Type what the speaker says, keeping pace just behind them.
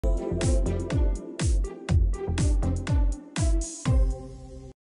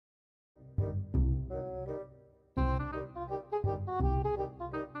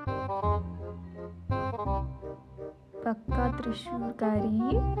Pakka Trishurkari,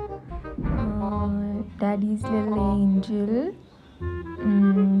 Daddy's Little Angel,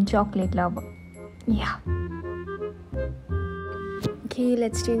 Chocolate Lover. Yeah. Okay,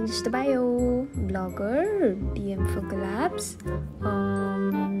 let's change the bio. Blogger, DM for collabs,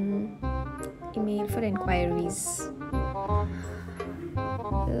 email for inquiries.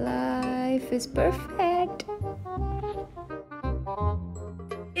 Life is perfect.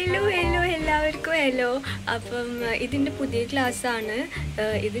 Hello. Hello. അപ്പം ഇതിൻ്റെ പുതിയ ക്ലാസ്സാണ്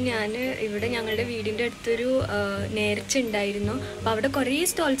ഇത്. ഞാൻ ഇവിടെ ഞങ്ങളുടെ വീടിൻ്റെ അടുത്തൊരു നേർച്ച ഉണ്ടായിരുന്നു. അപ്പോൾ അവിടെ കുറേ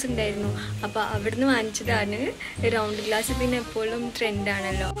സ്റ്റോൾസ് ഉണ്ടായിരുന്നു. അപ്പോൾ അവിടെ നിന്ന് വാങ്ങിച്ചതാണ്. റൗണ്ട് ഗ്ലാസ് പിന്നെ എപ്പോഴും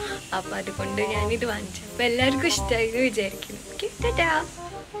ട്രെൻഡാണല്ലോ. അപ്പോൾ അതുകൊണ്ട് ഞാനിത് വാങ്ങിച്ചു. അപ്പോൾ എല്ലാവർക്കും ഇഷ്ടമായി വിചാരിക്കുന്നു. Okay, Tata.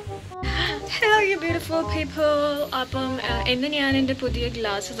 Hello you beautiful people. അപ്പം ഇന്ന് ഞാൻ എൻ്റെ പുതിയ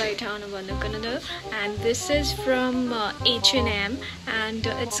ഗ്ലാസ്സസ് ആയിട്ടാണ് വന്നിരിക്കുന്നത്. And this is from H&M and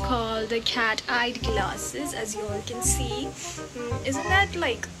it's called the cat-eyed glasses, as you all can see. Isn't that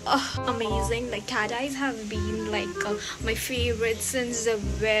like amazing? Like cat eyes have been like my favorite since the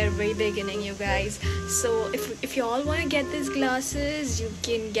very beginning, you guys. So if you all want to get these glasses, you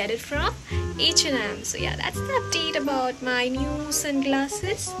can get it from H&M. So yeah, that's the update about my new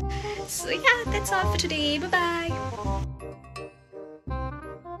sunglasses. So yeah, that's all for today. Bye bye.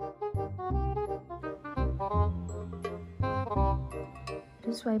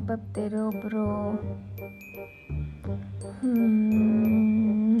 Swipe up there, bro.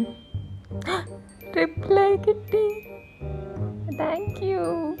 Reply kitty. Thank you.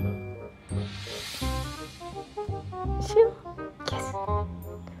 Sure. Yes.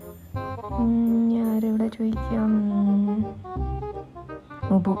 ആരെവിടെ ചോദിക്കാം?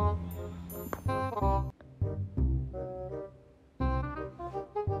 Mobu.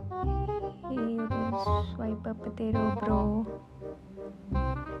 Hey, swipe up there, bro.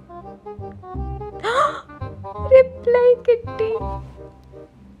 Reply kitty.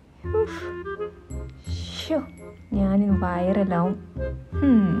 Sure. ഞാനിന്ന് വൈറലാവും.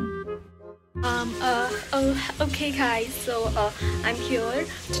 Okay guys, so I'm here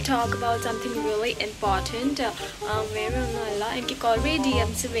to talk about something really important. വേറെ ഒന്നുമല്ല, എനിക്ക് കുറേ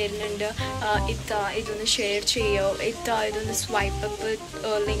DMs വരുന്നുണ്ട്. ഇതൊന്ന് share ചെയ്യോ, ഇതൊന്ന് സ്വൈപ്പ് അപ്പ്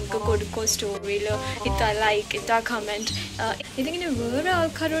ലിങ്ക് കൊടുക്കോ സ്റ്റോറിയിൽ, ലൈക്ക് കമൻറ്റ്. ഇതിങ്ങനെ വേറെ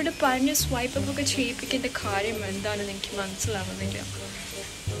ആൾക്കാരോട് പറഞ്ഞ് സ്വൈപ്പ് അപ്പ് ഒക്കെ ചെയ്യിപ്പിക്കേണ്ട കാര്യം എന്താണെന്ന് എനിക്ക് മനസ്സിലാവുന്നില്ല.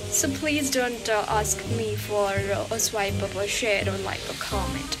 So please don't ask me for a swipe up or share or like or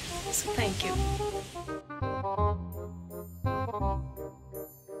comment. So thank you.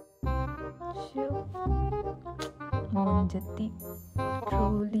 Monjati,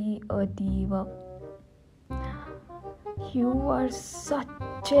 truly a diva. You are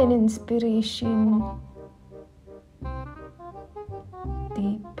such an inspiration.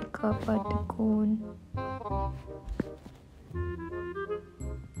 Deepika Padukone.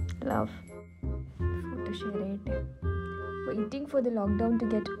 Love. Photo share it. Waiting for the lockdown to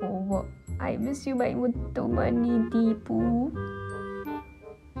get over. I miss you, my Muttumani Deepu.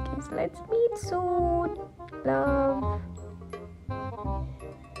 Okay, so let's meet soon. Love.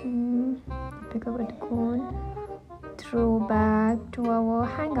 Pick up a cone. Throwback to our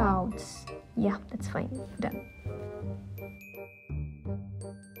hangouts. Yeah, that's fine. Done.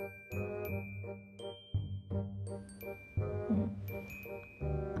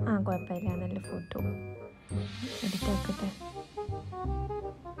 കുഴപ്പമില്ല, നല്ല photo എടുത്താക്കട്ടെ.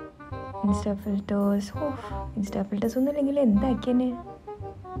 Insta filters ഒന്നും ഇല്ലെങ്കിൽ എന്താക്കിയെന്നെ.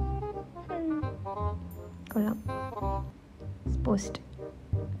 കൊള്ളാം. Post.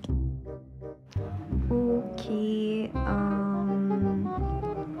 Okay,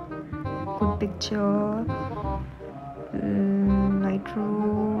 good picture,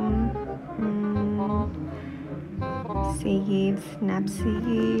 ലൈറ്റ്റൂം, Save,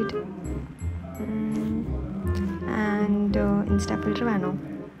 Snapseed, and Insta filter vano.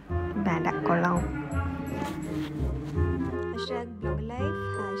 Banda kollam. #bloggerlife,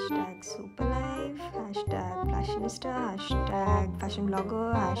 #superlife, #fashionista, #fashionblogger,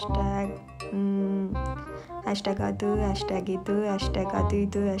 #adu, #idu, #adu,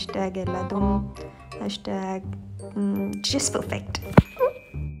 #elladum, just perfect.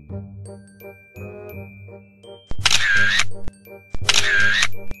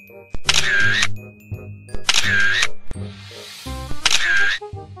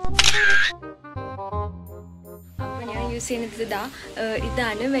 Use ചെയ്യുന്നത്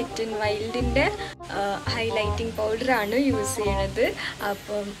ഇതാണ് wet and വൈൽഡിൻ്റെ highlighting പൗഡറാണ് use ചെയ്യണത്.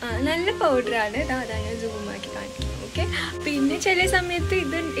 അപ്പം നല്ല പൗഡറാണ്. അതാണ് സൂമാക്കി കാണിക്കുന്നത്. ഓക്കെ, പിന്നെ ചില സമയത്ത്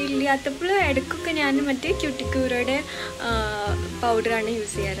ഇത് ഇല്ലാത്തപ്പോൾ ഇടയ്ക്കൊക്കെ ഞാൻ മറ്റേ ക്യൂട്ടിക്യൂറയുടെ പൗഡറാണ്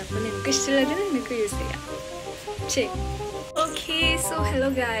യൂസ് ചെയ്യാറ്. അപ്പോൾ നിങ്ങൾക്ക് ഇഷ്ടമുള്ളത് നിങ്ങൾക്ക് യൂസ് ചെയ്യാം. ശരി. Okay, so hello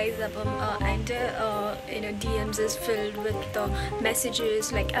guys. And DMs is filled with messages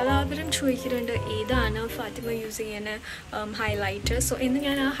like എല്ലാവരും ചോദിക്കുന്നുണ്ട് ഏതാണ് ഫാത്തിമ യൂസ് ചെയ്യുന്ന highlighter. So ഇന്ന്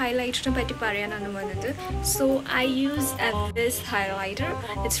ഞാൻ ആ highlighterനെ പറ്റി പറയാനാണ് വന്നത്. So I use this highlighter.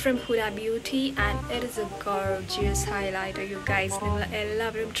 It's from Huda Beauty and it is a gorgeous highlighter. You guys, നിങ്ങൾ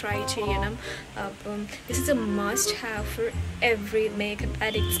എല്ലാവരും try ചെയ്യണം. This is a must have for every makeup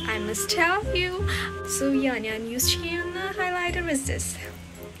addicts, I must tell you. So yeah, ഞാൻ use ചെയ്യുന്ന highlighter is this.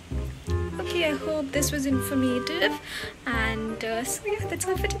 Okay, I hope this was informative and so yeah, that's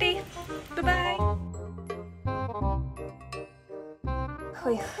all for today. Bye bye.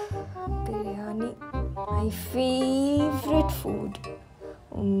 Oh yeah, biryani, my favorite food.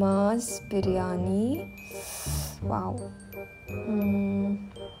 Umar's biryani. Wow.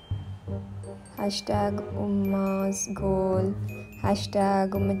 Hashtag Umar's goal. Hashtag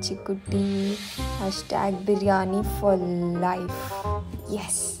Umachikutti. Hashtag biryani for life.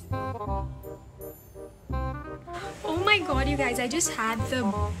 Yes. Oh my god, you guys, I just had the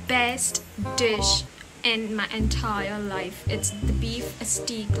best dish in my entire life. It's the beef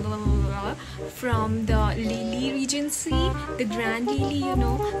steak from the Lily Regency, the Grand Lily, you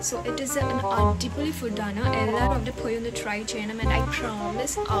know. So it is an audibly food dana. Ellarum avade poi onu try cheyanam and I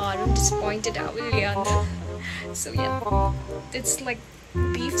promise arum disappointed avilla. So yeah, it's like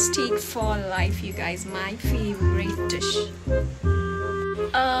beef steak for life, you guys. My favorite dish.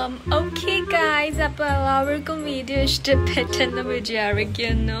 Okay guys, അപ്പോൾ എല്ലാവർക്കും video ഇഷ്ടപ്പെട്ടെന്ന്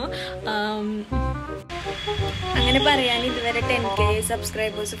വിചാരിക്കുന്നു. അങ്ങനെ പറയാൻ ഇതുവരെ 10K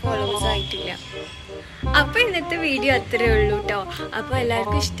subscribers followers ആയിട്ടില്ല. അപ്പോൾ ഇന്നത്തെ വീഡിയോ അത്രേ ഉള്ളൂ കേട്ടോ. അപ്പോൾ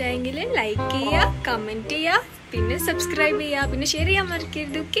എല്ലാവർക്കും ഇഷ്ടമെങ്കിൽ ലൈക്ക് ചെയ്യുക, കമൻറ്റ് ചെയ്യുക, പിന്നെ സബ്സ്ക്രൈബ് ചെയ്യുക, പിന്നെ ഷെയർ ചെയ്യാൻ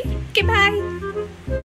മറക്കരുത്. Okay bye.